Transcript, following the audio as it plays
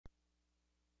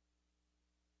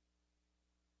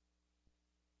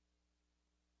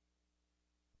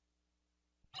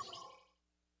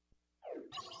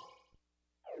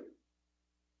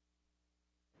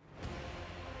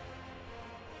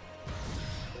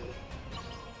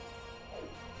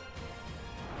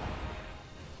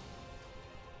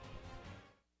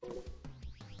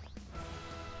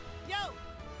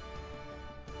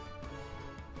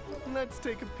Let's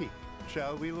take a peek,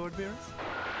 shall we, Lord Beerus?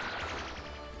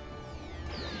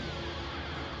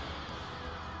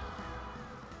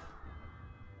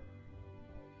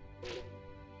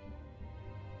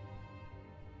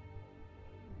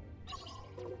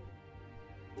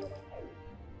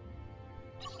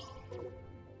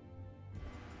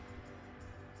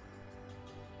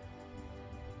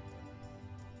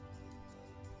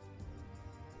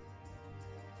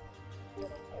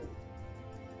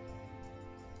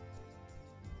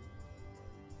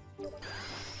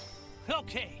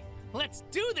 Okay, let's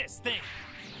do this thing!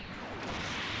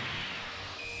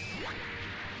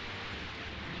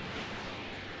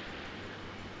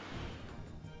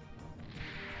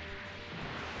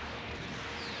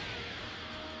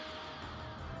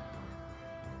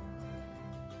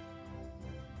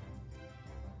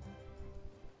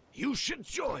 You should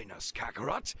join us,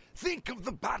 Kakarot. Think of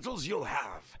the battles you'll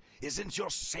have. Isn't your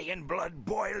Saiyan blood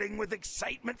boiling with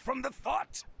excitement from the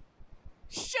thought?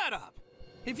 Shut up!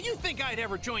 If you think I'd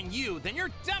ever join you, then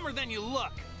you're dumber than you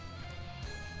look!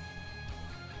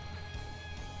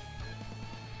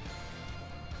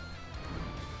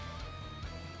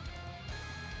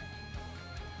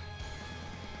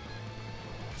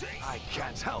 I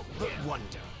can't help but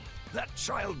wonder. That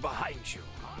child behind you,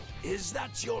 is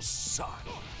that your son?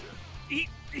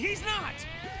 He's not!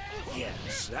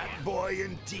 Yes, that boy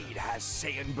indeed has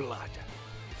Saiyan blood.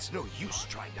 It's no use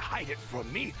trying to hide it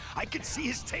from me. I can see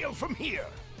his tail from here.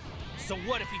 So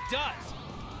what if he does?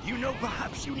 You know,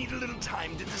 perhaps you need a little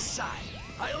time to decide.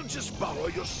 I'll just borrow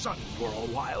your son for a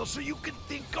while so you can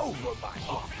think over my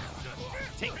offer.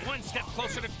 Take one step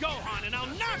closer to Gohan and I'll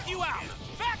knock you out!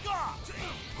 Back off!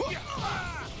 I'm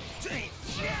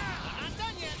not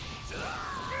done yet!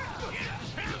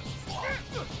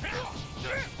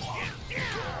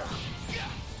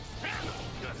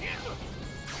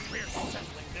 We're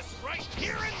settling this right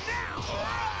here and now!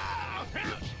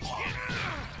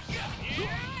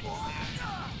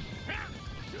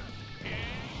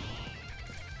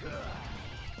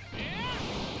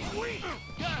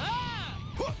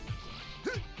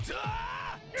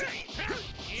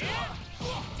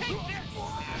 Take this!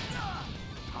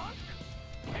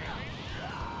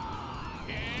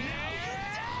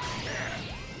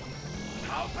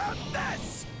 How about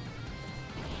this?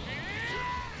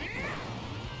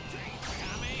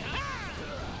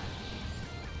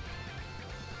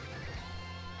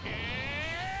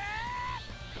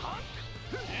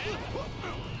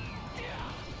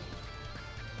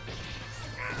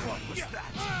 What was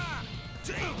that?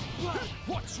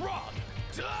 What's wrong?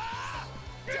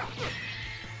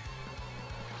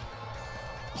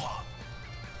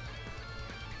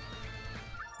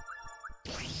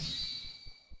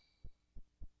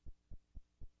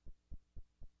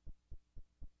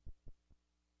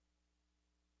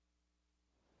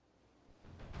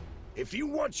 If you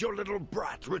want your little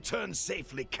brat returned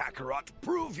safely, Kakarot,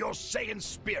 prove your Saiyan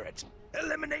spirit.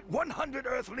 Eliminate 100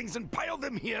 Earthlings and pile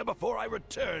them here before I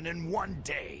return in one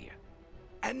day.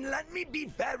 And let me be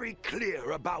very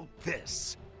clear about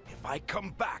this. If I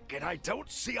come back and I don't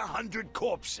see 100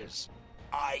 corpses,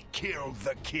 I killed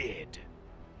the kid.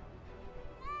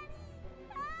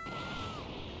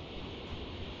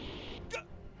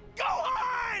 Go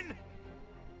on!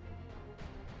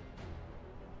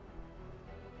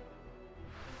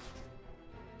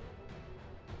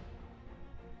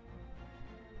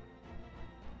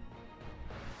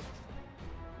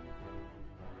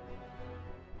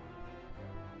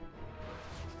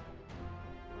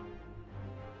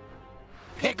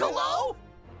 Piccolo?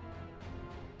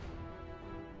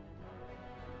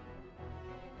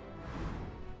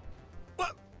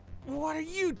 What are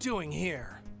you doing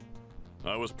here?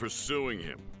 I was pursuing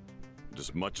him.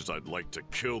 As much as I'd like to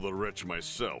kill the wretch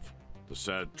myself, the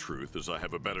sad truth is I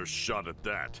have a better shot at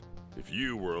that. If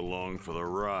you were along for the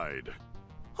ride.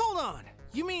 Hold on,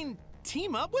 you mean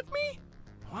team up with me?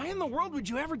 Why in the world would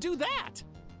you ever do that?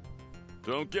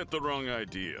 Don't get the wrong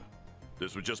idea.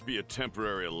 This would just be a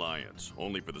temporary alliance,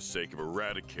 only for the sake of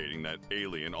eradicating that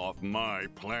alien off my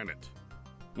planet.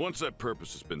 Once that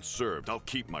purpose has been served, I'll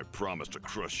keep my promise to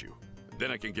crush you. Then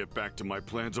I can get back to my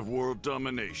plans of world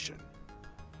domination.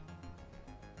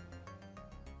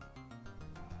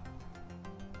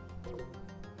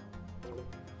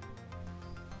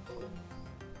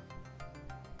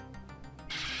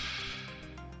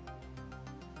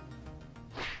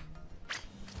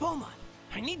 Bulma,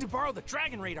 I need to borrow the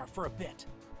Dragon Radar for a bit.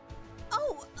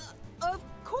 Oh, of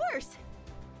course.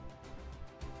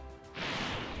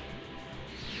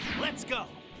 Let's go.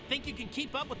 Think you can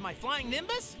keep up with my flying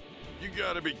Nimbus? You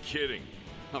gotta be kidding.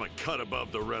 I'm a cut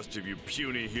above the rest of you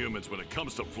puny humans when it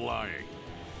comes to flying.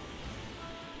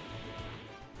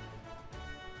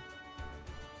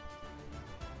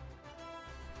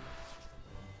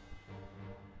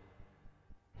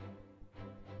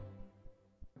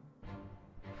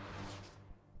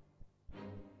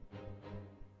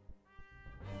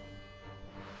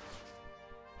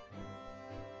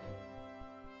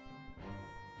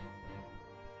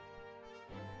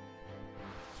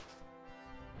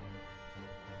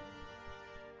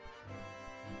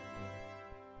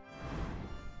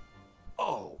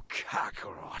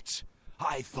 Kakarot,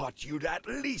 I thought you'd at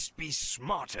least be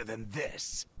smarter than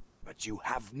this. But you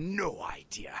have no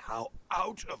idea how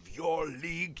out of your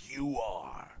league you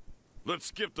are. Let's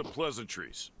skip the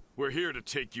pleasantries. We're here to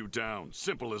take you down.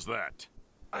 Simple as that.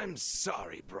 I'm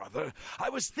sorry, brother. I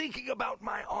was thinking about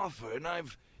my offer and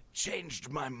I've changed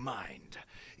my mind.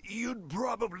 You'd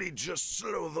probably just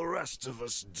slow the rest of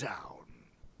us down.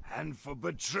 And for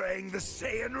betraying the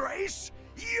Saiyan race,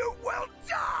 you will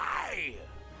die!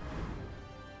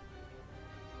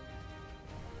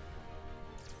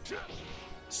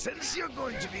 Since you're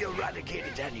going to be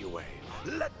eradicated anyway,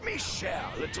 let me share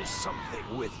a little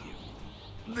something with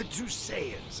you. The two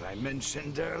Saiyans I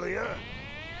mentioned earlier,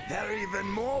 they're even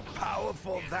more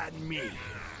powerful than me.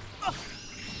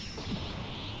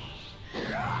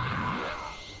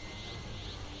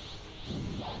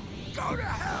 Go to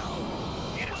hell!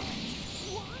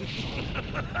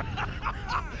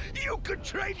 You could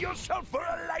train yourself for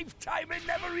a lifetime and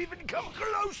never even come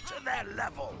close to their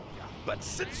level. But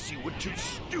since you were too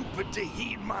stupid to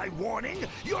heed my warning,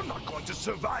 you're not going to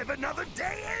survive another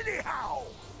day anyhow!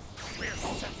 We're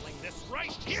settling this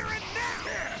right here and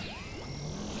now!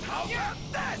 How about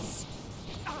this?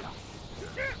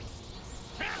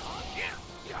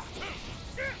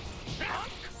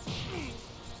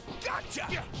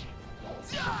 Gotcha!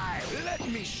 Die! Let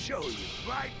me show you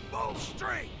my full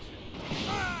strength!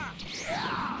 Not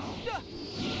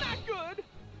good!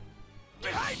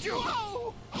 Behind you!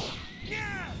 Whoa!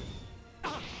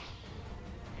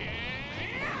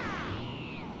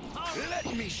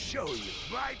 Let me show you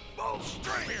my full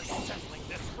strength! We're settling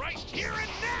this right here and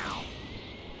now!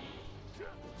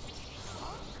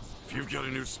 If you've got a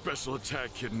new special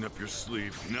attack hidden up your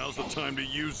sleeve, now's the time to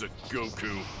use it,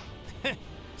 Goku.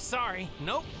 Sorry,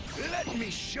 nope. Let me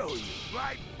show you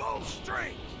my full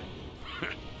strength!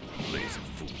 Lazy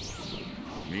fool.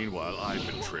 Meanwhile, I've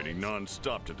been training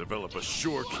non-stop to develop a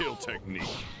sure kill technique.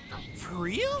 For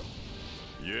real?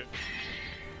 Yeah.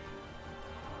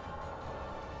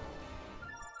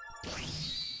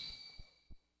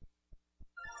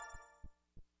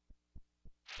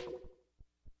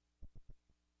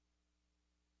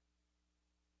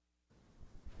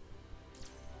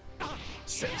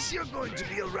 Since you're going to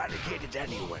be eradicated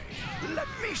anyway, let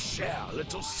me share a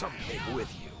little something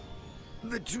with you.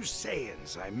 The two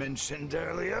Saiyans I mentioned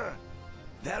earlier,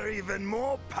 they're even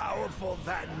more powerful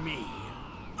than me.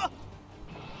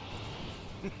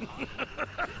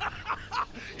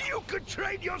 You could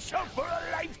train yourself for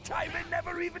a lifetime and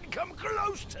never even come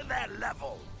close to their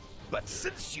level. But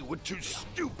since you were too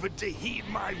stupid to heed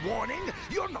my warning,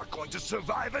 you're not going to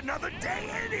survive another day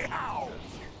anyhow.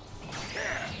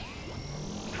 Here.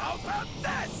 How about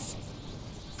this?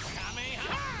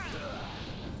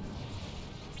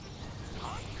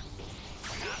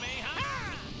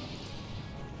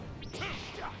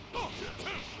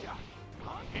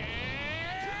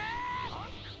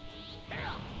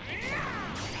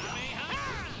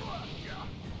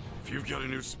 If you've got a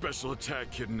new special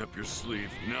attack hidden up your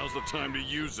sleeve, now's the time to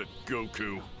use it,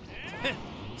 Goku.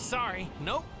 Sorry,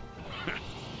 nope.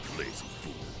 Lazy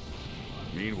fool.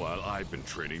 Meanwhile, I've been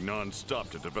training non-stop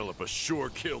to develop a sure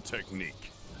kill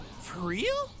technique. For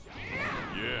real?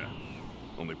 Yeah.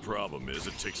 Only problem is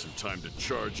it takes some time to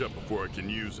charge up before I can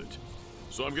use it.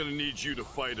 So I'm gonna need you to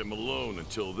fight him alone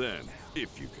until then,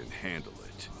 if you can handle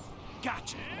it.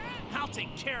 Gotcha. I'll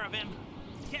take care of him.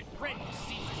 Get ready to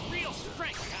see my real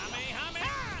strength,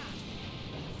 Kamehameha!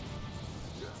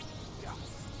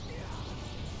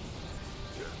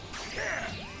 Here.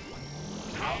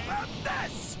 How about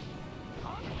this?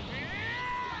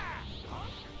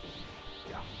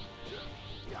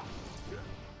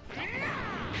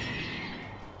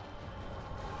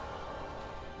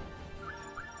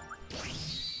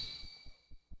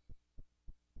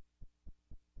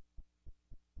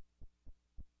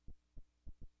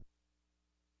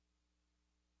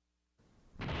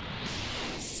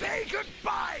 Say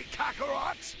goodbye,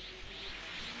 Kakarot!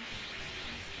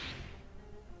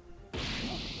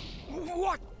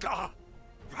 What the?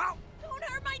 How? Don't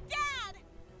hurt my dad!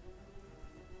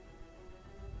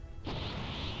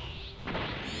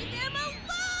 Leave him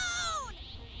alone!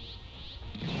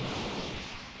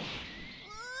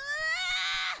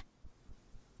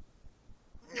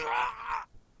 Ah!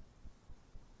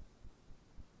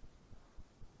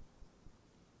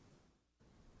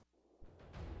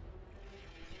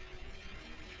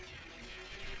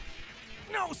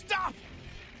 No, stop!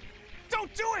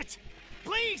 Don't do it!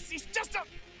 Please, he's just a...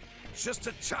 Just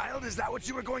a child? Is that what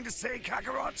you were going to say,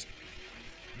 Kakarot?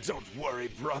 Don't worry,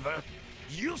 brother.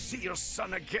 You'll see your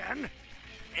son again.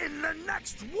 In the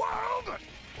next world!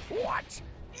 What?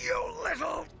 You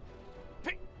little...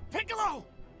 Piccolo!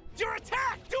 Your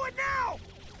attack! Do it now!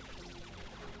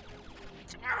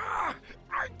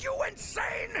 Are you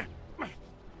insane?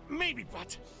 Maybe,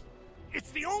 but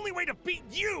it's the only way to beat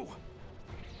you!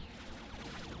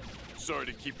 Sorry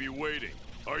to keep you waiting.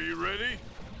 Are you ready?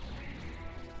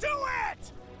 Do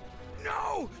it!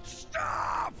 No!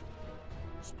 Stop!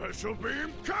 Special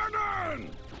beam cannon!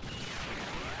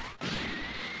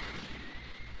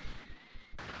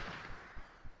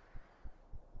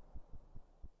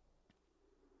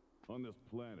 On this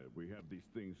planet, we have these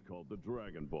things called the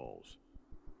Dragon Balls.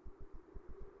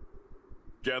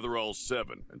 Gather all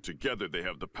 7, and together they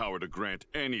have the power to grant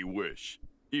any wish,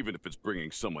 even if it's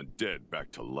bringing someone dead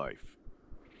back to life.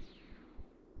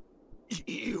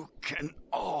 You can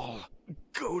all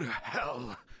go to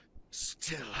hell.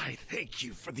 Still, I thank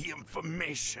you for the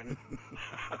information.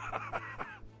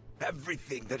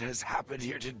 Everything that has happened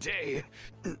here today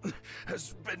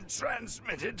has been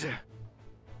transmitted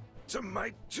to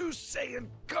my 2 Saiyan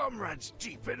comrades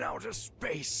deep in outer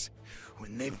space.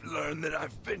 When they've learned that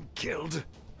I've been killed,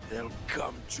 they'll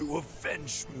come to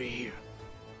avenge me.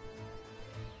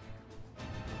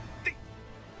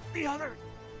 The other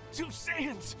 2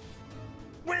 Saiyans!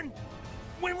 When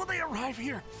will they arrive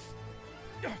here?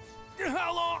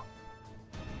 How long?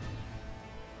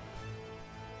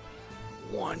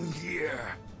 1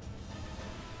 year.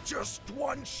 Just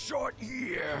 1 short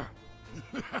year.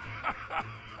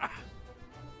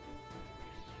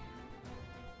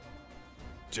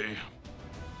 Damn.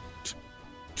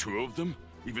 2 of them?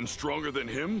 Even stronger than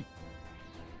him?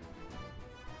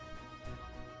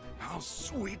 How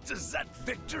sweet does that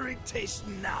victory taste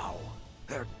now?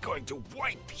 They're going to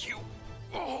wipe you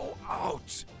all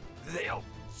out. They'll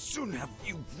soon have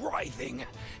you writhing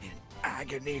in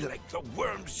agony like the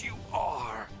worms you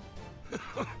are.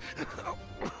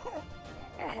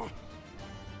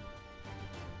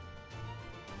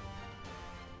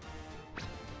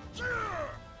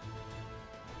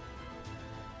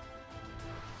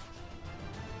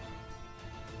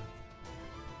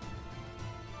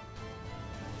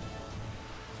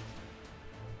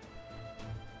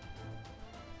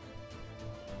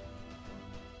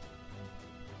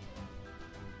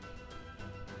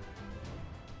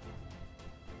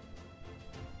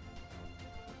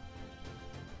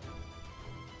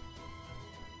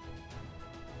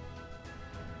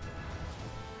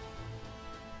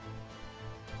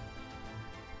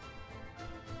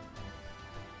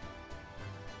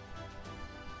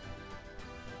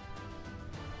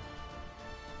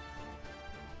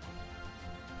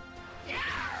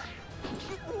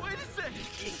 Wait a second!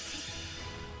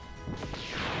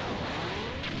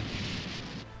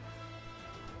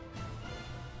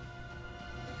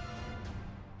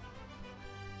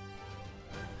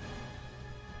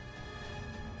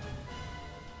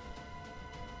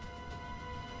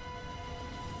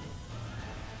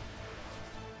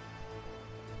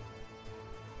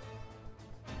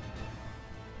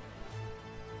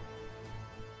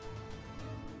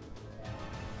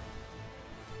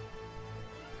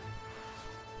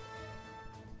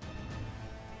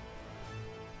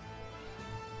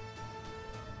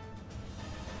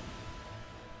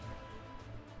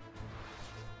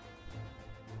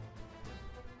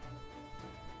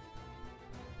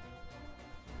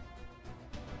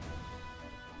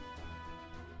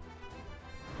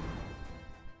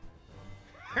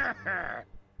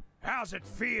 How's it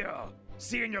feel,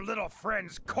 seeing your little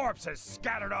friend's corpses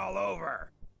scattered all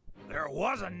over? There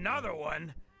was another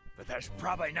one, but there's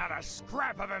probably not a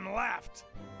scrap of him left.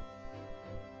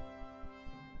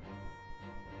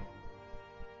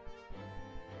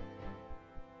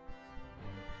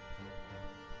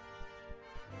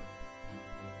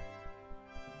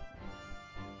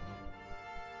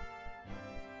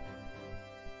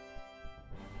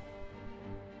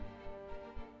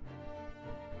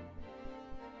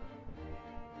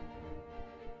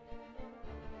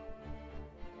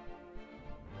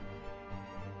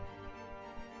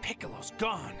 Piccolo's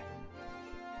gone.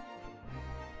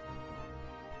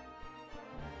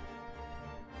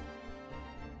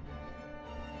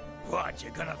 What,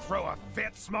 you gonna throw a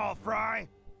fit, small fry?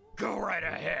 Go right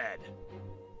ahead.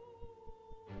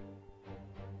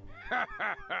 Ha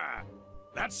ha ha!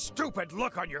 That stupid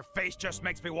look on your face just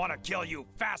makes me want to kill you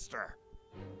faster.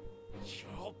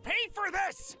 You'll pay for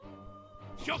this!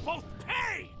 You'll both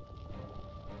pay!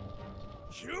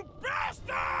 You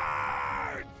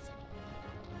bastards!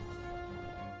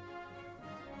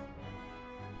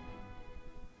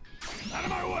 Out of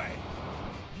my way!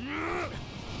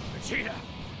 Vegeta,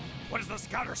 what does the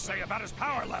scouter say about his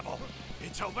power level?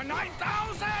 It's over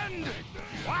 9,000!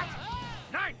 What?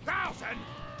 9,000?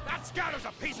 That scouter's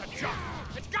a piece of junk!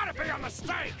 It's gotta be a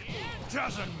mistake!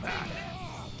 Doesn't matter.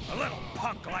 A little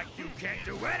punk like you can't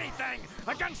do anything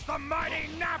against the mighty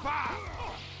Nappa!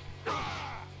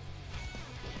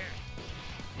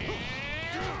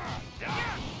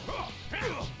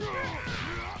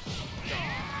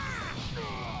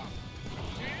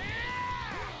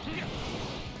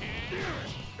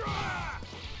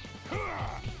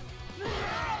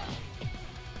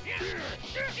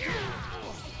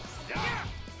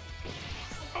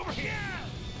 Over here!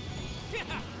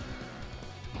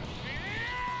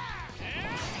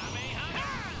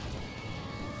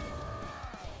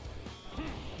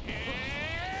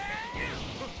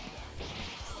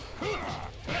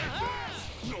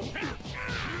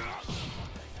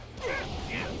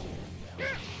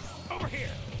 Over here!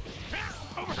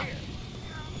 Over here!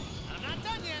 I'm not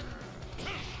done yet.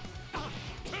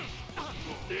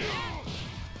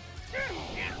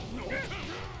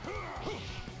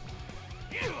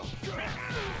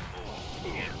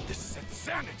 This is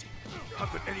insanity! How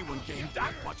could anyone gain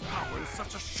that much power in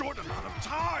such a short amount of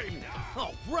time?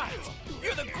 All right,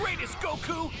 you're the greatest,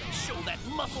 Goku. Show that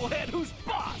musclehead who's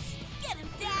boss. Get him,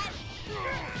 Dad!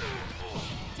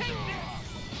 Take this.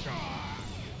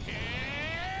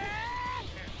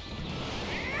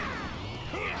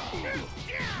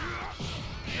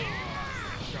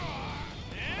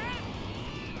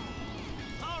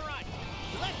 All right,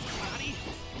 let's party.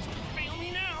 Don't fail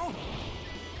me now.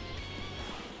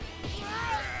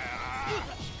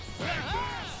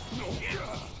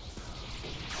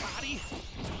 Body,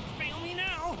 don't fail me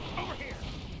now. Over here!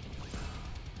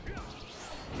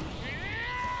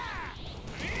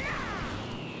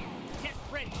 Get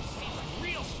ready to see the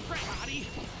real strength. Body,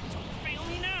 don't fail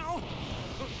me now.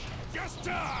 Just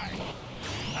die!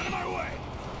 Out of my way!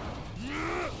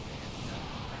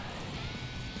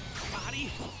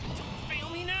 Body, don't fail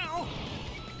me now.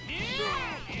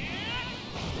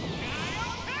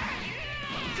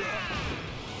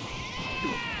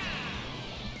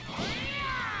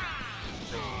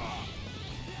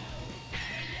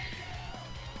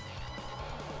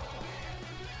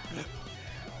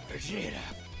 Vegeta!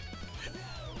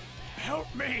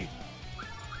 Help me!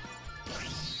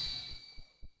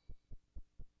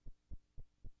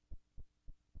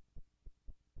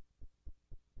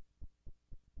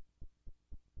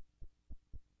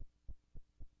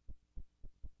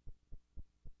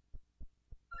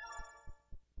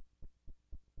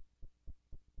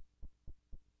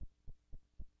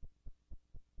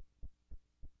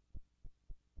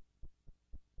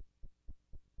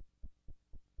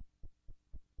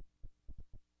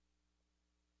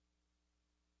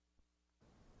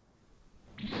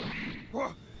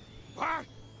 What?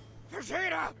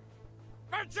 Vegeta!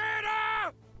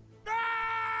 Vegeta! No!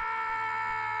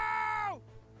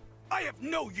 I have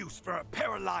no use for a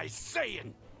paralyzed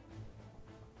Saiyan!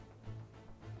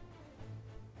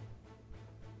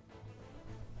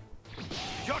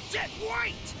 You're dead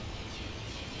weight!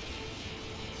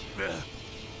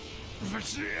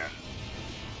 Vegeta!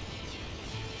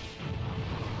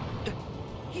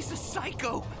 He's a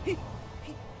psycho.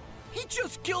 He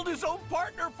just killed his own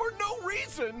partner for no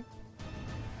reason.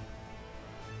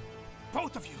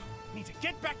 Both of you need to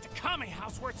get back to Kame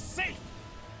House where it's safe.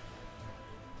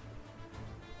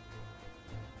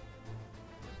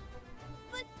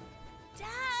 But,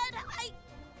 Dad,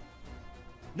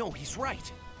 No, he's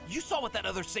right. You saw what that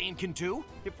other Saiyan can do.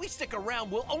 If we stick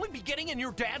around, we'll only be getting in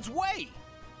your dad's way.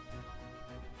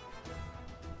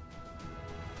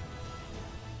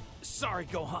 Sorry,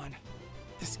 Gohan.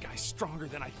 This guy's stronger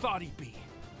than I thought he'd be.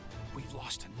 We've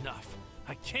lost enough.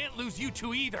 I can't lose you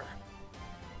two either.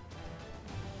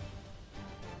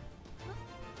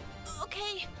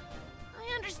 Okay.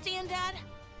 I understand, Dad.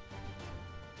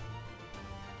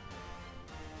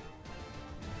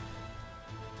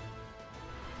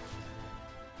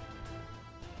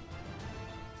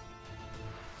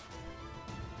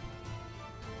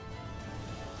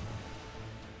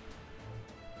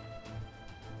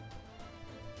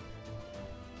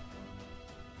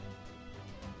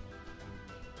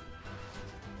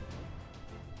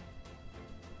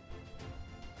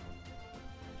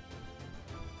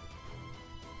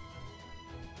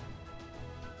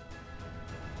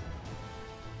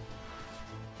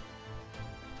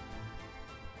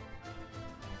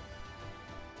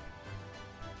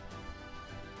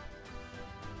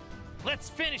 Let's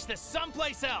finish this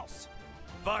someplace else.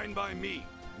 Fine by me.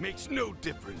 Makes no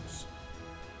difference.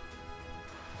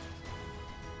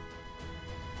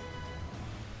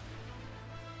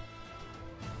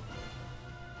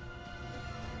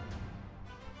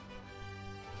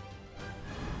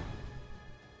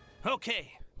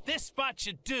 Okay, this spot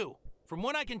should do. From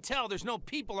what I can tell, there's no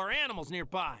people or animals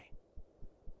nearby.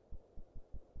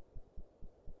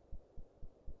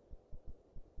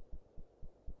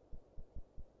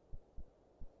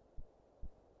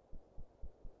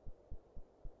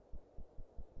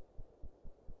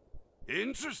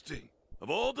 Interesting. Of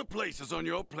all the places on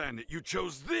your planet, you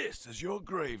chose this as your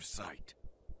grave site.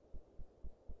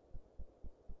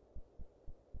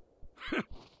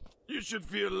 You should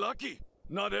feel lucky.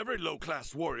 Not every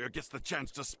low-class warrior gets the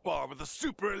chance to spar with a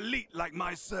super elite like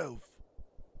myself.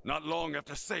 Not long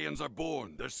after Saiyans are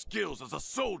born, their skills as a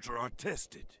soldier are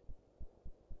tested.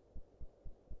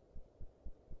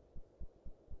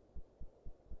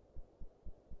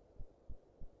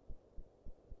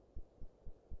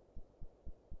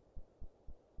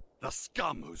 The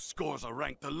scum whose scores are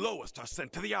ranked the lowest are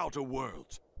sent to the outer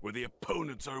worlds, where the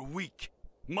opponents are weak.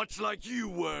 Much like you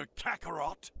were,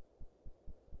 Kakarot.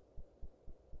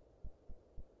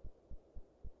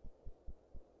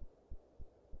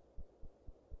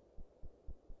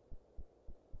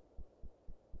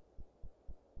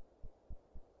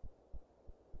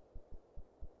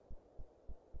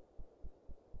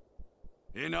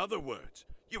 In other words,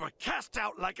 you were cast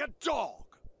out like a dog.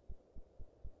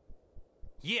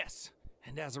 Yes,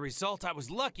 and as a result, I was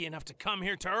lucky enough to come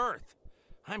here to Earth.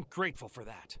 I'm grateful for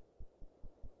that.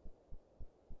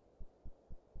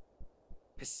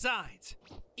 Besides,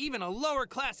 even a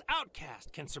lower-class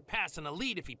outcast can surpass an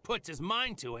elite if he puts his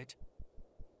mind to it.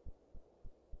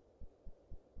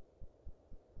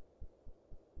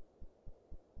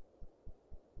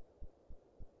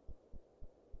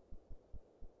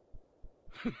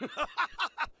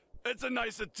 It's a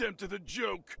nice attempt at a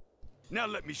joke. Now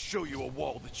let me show you a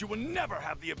wall that you will never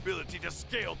have the ability to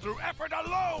scale through effort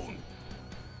alone!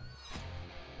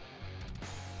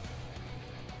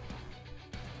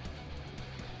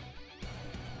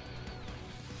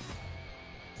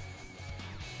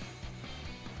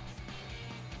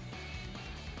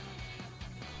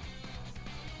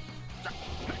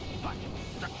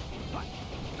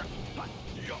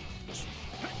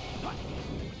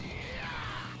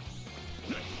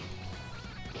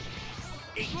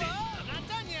 I'm not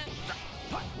done yet.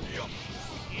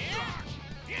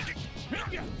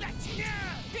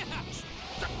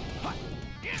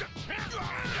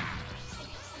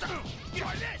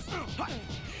 Try this!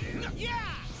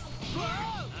 Yeah!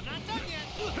 I'm not done yet.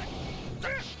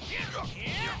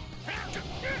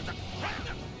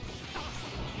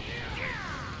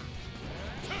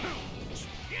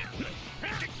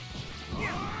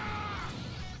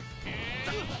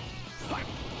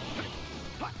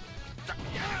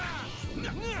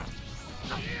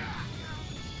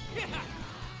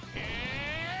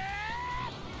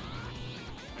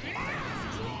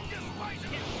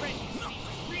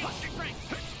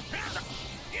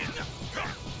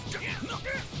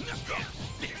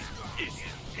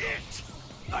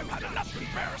 I've had enough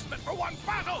embarrassment for one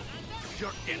battle!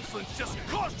 Your insolence just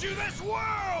cost you this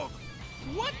world!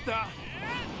 What the?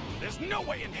 There's no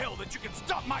way in hell that you can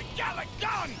stop my Gallic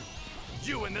gun!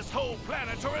 You and this whole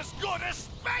planet are as good as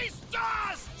space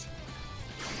dust!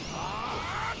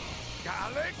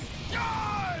 Gallic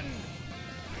gun!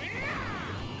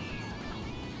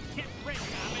 Get ready,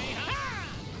 Kamehameha!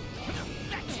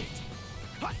 That's it!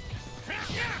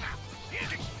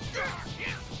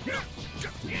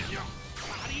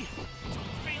 Body,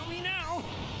 don't fail me now!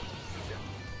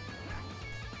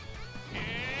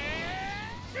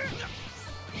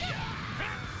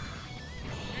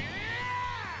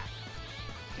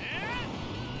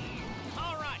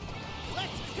 All right,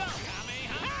 let's go,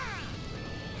 Kamehameha!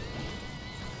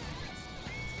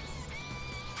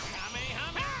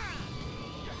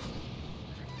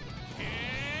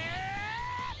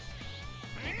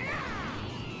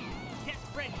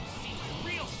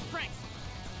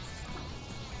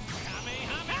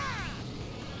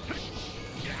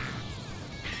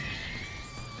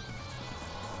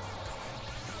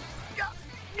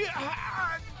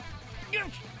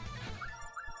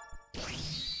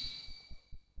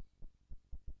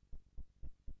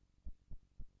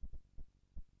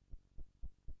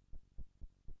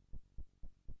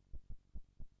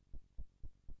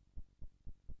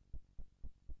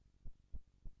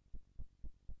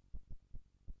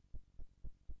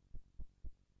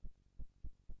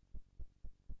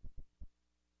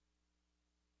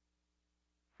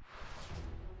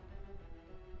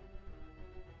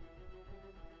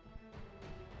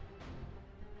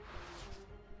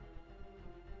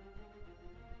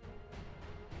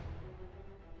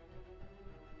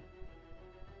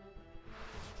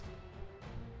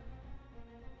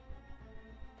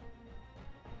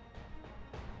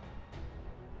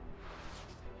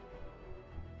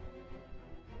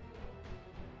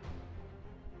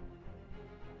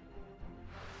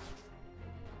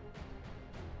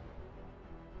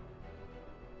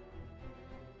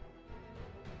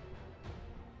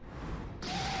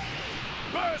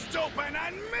 Bust open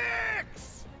and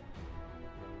mix!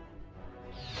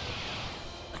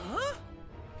 Huh?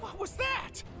 What was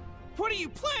that? What are you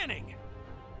planning?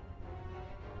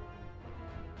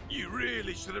 You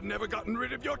really should have never gotten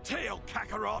rid of your tail,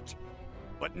 Kakarot.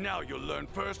 But now you'll learn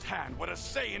firsthand what a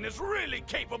Saiyan is really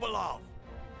capable of.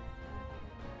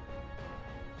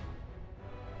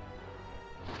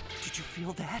 Did you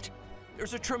feel that?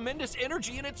 There's a tremendous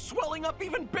energy and it's swelling up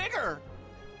even bigger!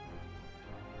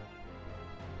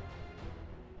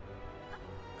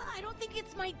 I don't think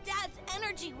it's my dad's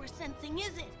energy we're sensing,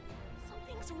 is it?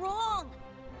 Something's wrong.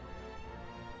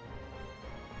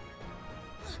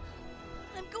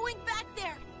 I'm going back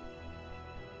there.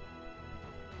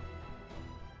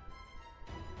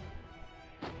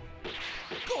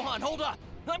 Gohan, hold up!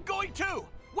 I'm going too!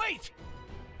 Wait!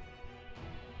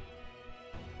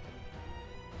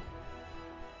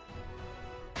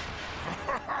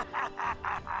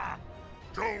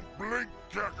 Don't blink,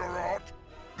 Kakarot!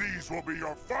 These will be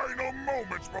your final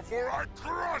moments before I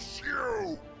crush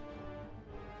you!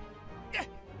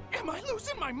 Am I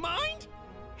losing my mind?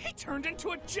 He turned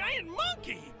into a giant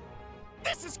monkey!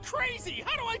 This is crazy!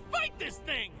 How do I fight this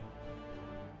thing?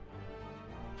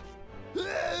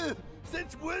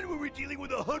 Since when were we dealing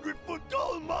with a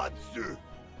 100-foot-tall monster?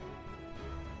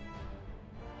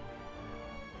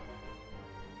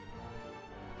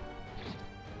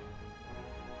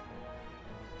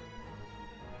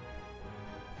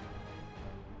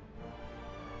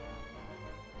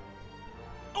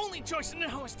 Only choice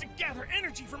now is to gather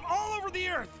energy from all over the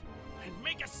Earth and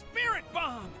make a spirit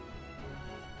bomb!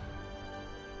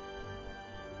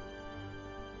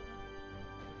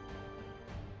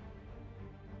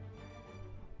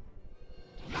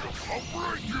 I'll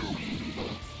break you!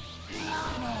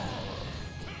 No.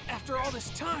 After all this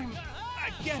time,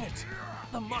 I get it.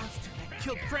 The monster that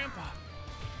killed Grandpa.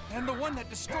 And the one that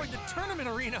destroyed the tournament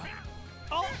arena.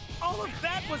 All of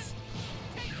that was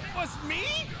me?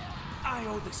 I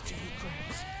owe this to you,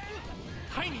 Gramps.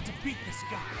 I need to beat this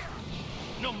guy.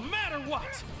 No matter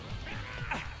what.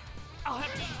 I'll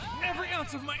have to use every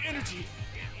ounce of my energy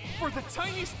for the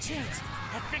tiniest chance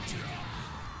at victory.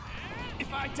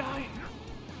 If I die,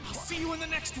 I'll see you in the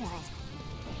next world.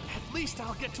 At least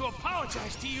I'll get to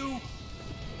apologize to you.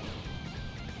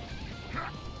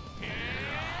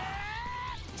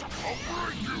 I'll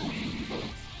break you!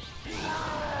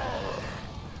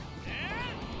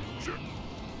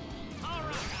 All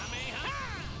right, Kamehameha.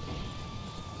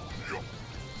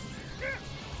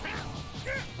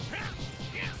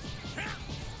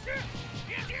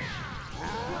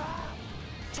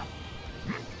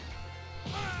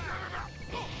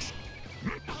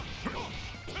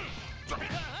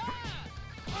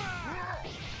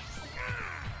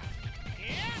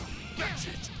 That's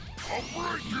it! I'll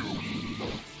break you!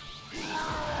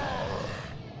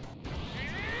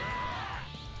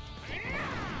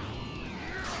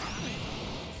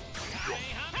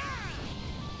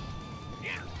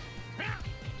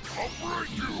 I'll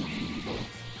break you!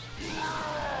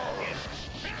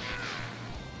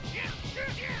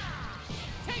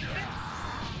 Take this!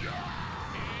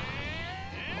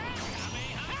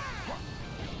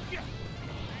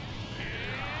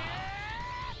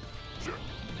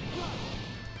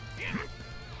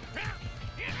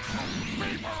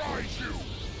 Vaporize you!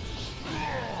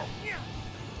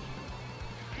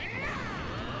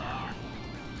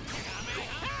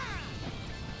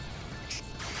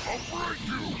 I'll break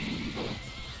you!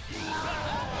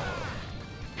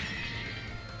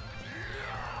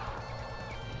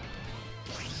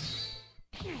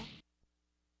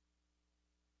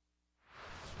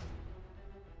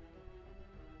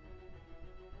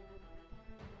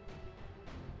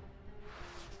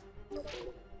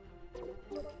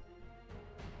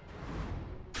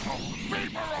 I'll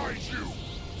vaporize you!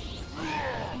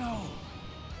 No.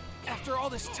 After all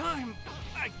this time,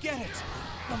 I get it.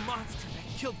 The monster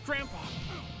that killed Grandpa.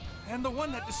 And the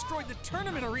one that destroyed the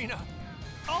tournament arena.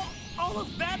 All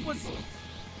of that was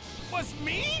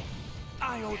me?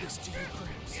 I owe this to you,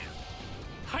 Gramps.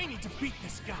 I need to beat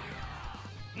this guy.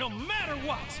 No matter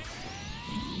what.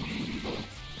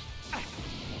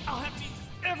 I'll have to use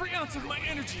every ounce of my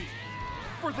energy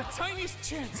for the tiniest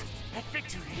chance at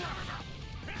victory.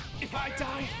 If I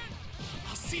die,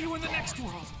 I'll see you in the next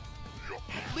world.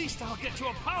 At least I'll get to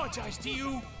apologize to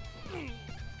you.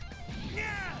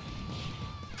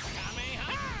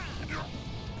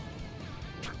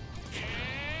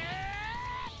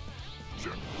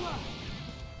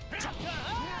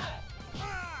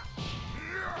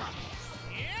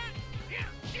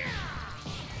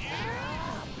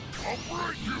 I'll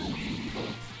break you!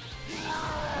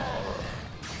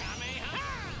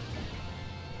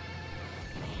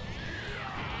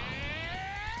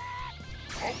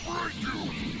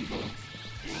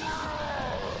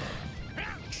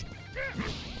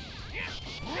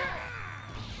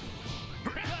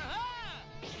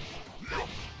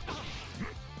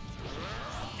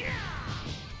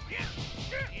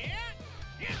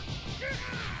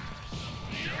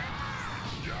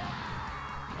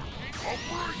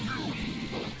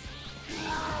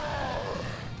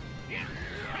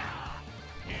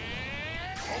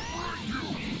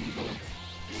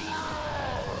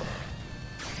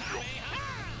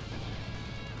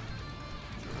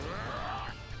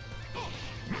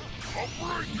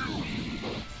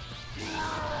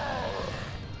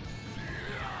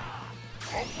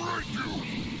 break you!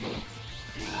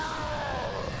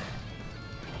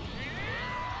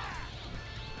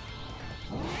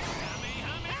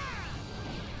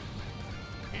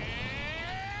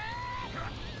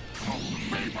 I'll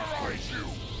vaporize you!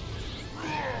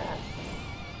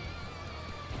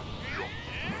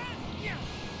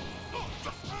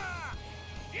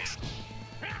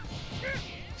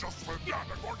 Just for that,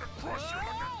 I'm going to crush you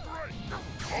like a grape!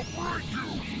 I'll break you!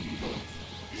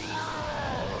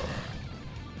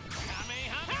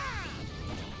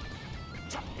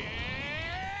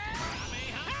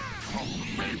 I'll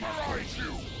vaporize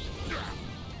you!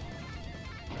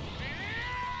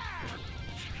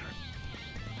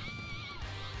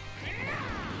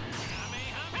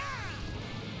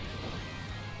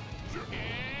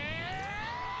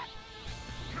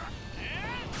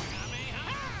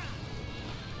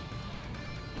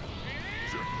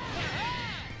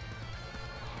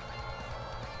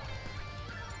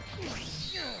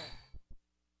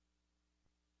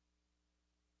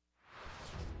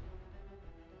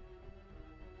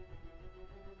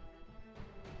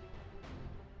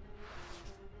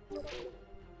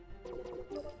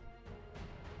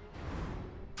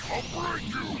 I'll break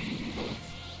you!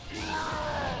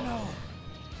 No.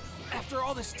 After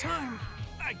all this time,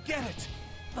 I get it.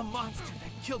 The monster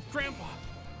that killed Grandpa.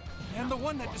 And the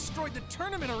one that destroyed the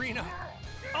tournament arena.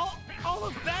 All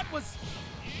of that was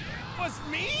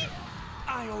me?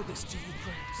 I owe this to you,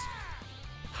 Gramps.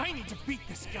 I need to beat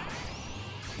this guy.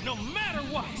 No matter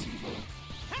what.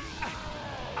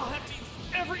 I'll have to use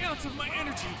every ounce of my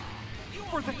energy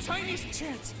for the tiniest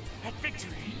chance at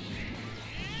victory.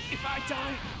 If I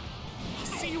die, I'll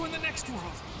see you in the next world.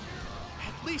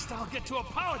 At least I'll get to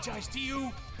apologize to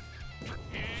you.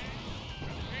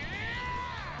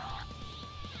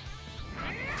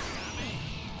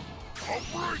 I'll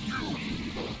break you!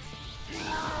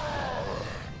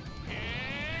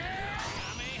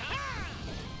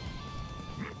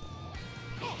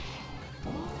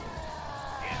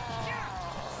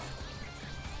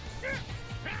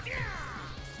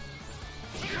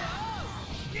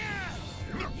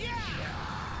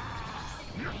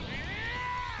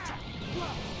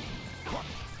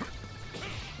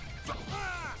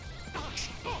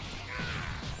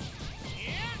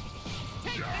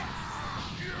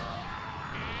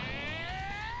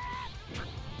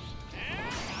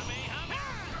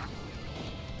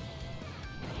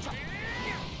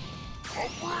 I'll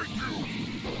break you!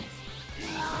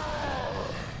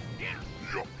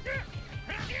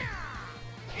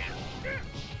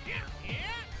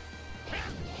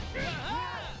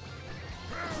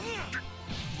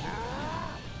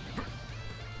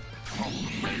 I'll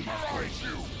vaporize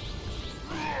you!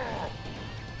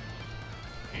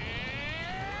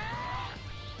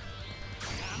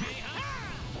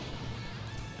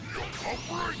 I'll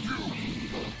break you!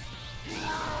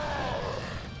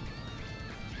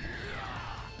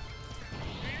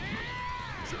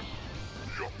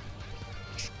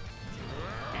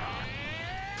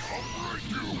 I'll break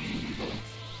you!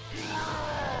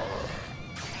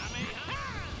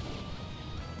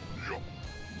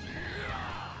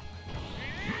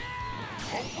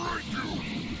 I'll break you!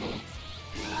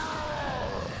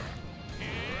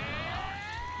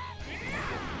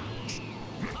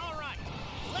 All right,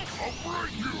 let's I'll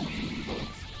break you!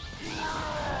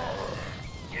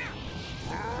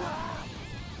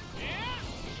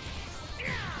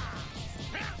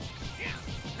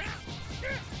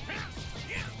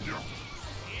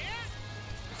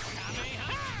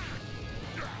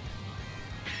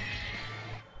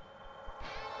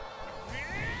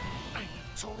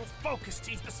 total focus to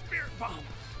use the spirit bomb.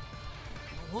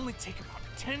 It'll only take about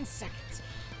 10 seconds.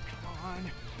 Come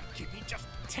on, give me just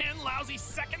 10 lousy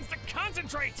seconds to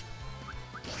concentrate!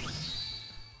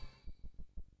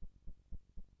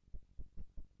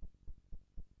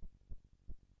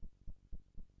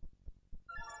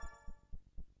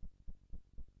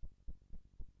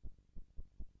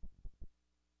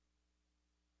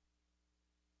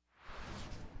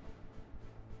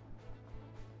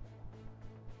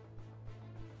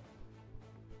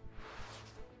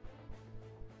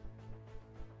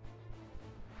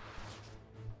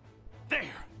 There!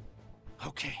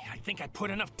 Okay, I think I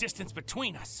put enough distance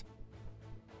between us.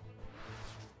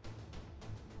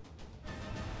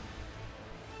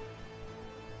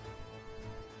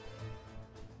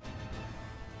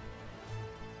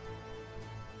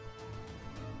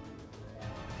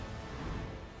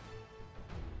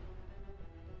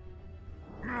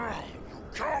 You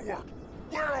coward!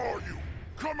 Where are you?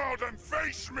 Come out and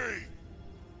face me!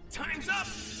 Time's up!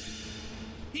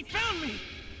 He found me!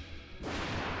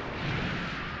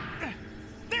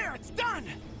 There, it's done!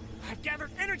 I've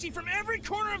gathered energy from every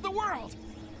corner of the world!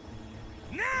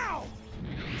 Now!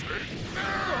 Take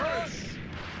this!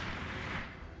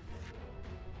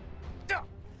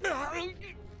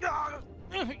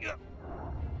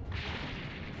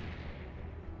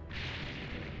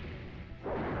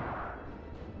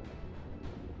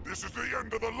 This is the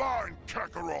end of the line,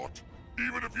 Kakarot!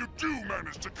 Even if you do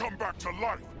manage to come back to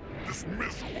life, this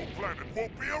miserable planet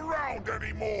won't be around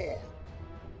anymore!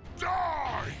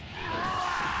 Die!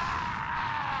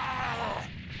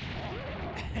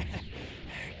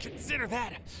 Consider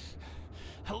that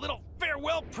a little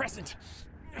farewell present.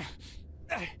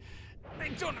 I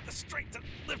don't have the strength to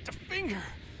lift a finger,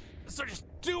 so just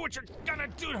do what you're gonna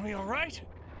do to me, all right?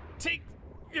 Take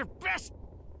your best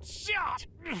shot.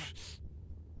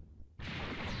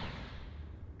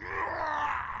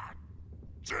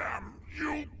 Damn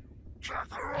you,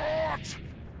 Kakarot!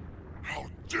 How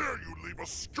dare you leave a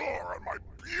scar on my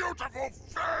beautiful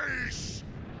face!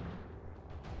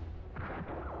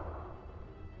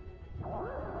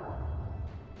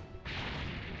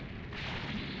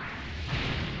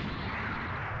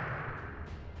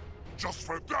 Just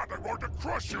for that, I'm going to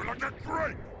crush you like a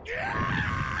grape!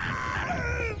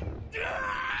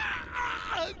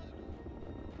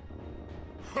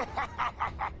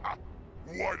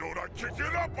 Why don't I kick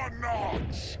it up a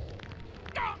notch?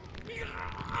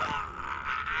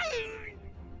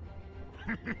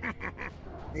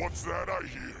 What's that I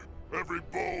hear? Every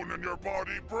bone in your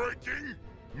body breaking?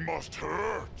 Must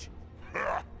hurt.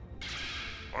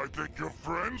 I think your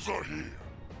friends are here.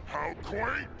 How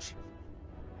quaint!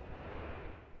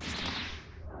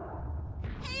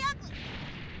 Hey, Ugly!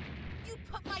 You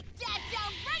put my dad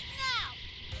down right now!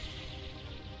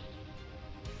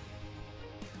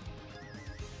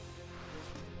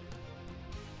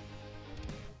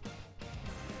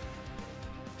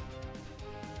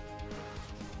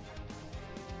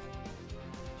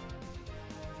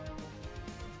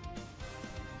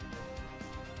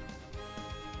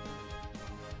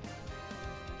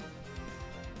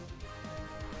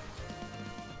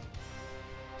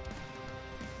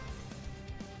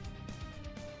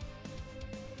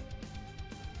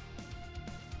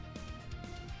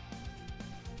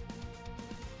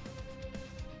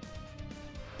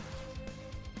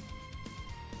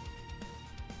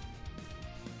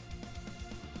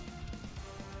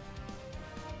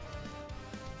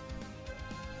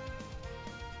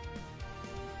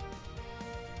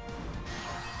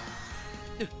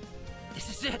 This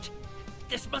is it.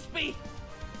 This must be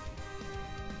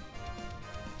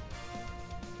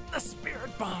The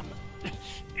spirit bomb.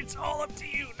 It's all up to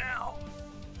you now.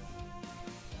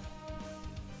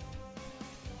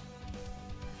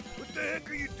 What the heck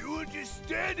are you doing just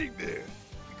standing there?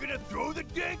 You gonna throw the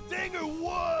dang thing or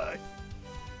what?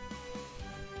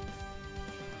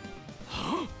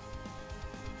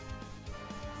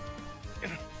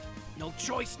 no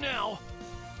choice now.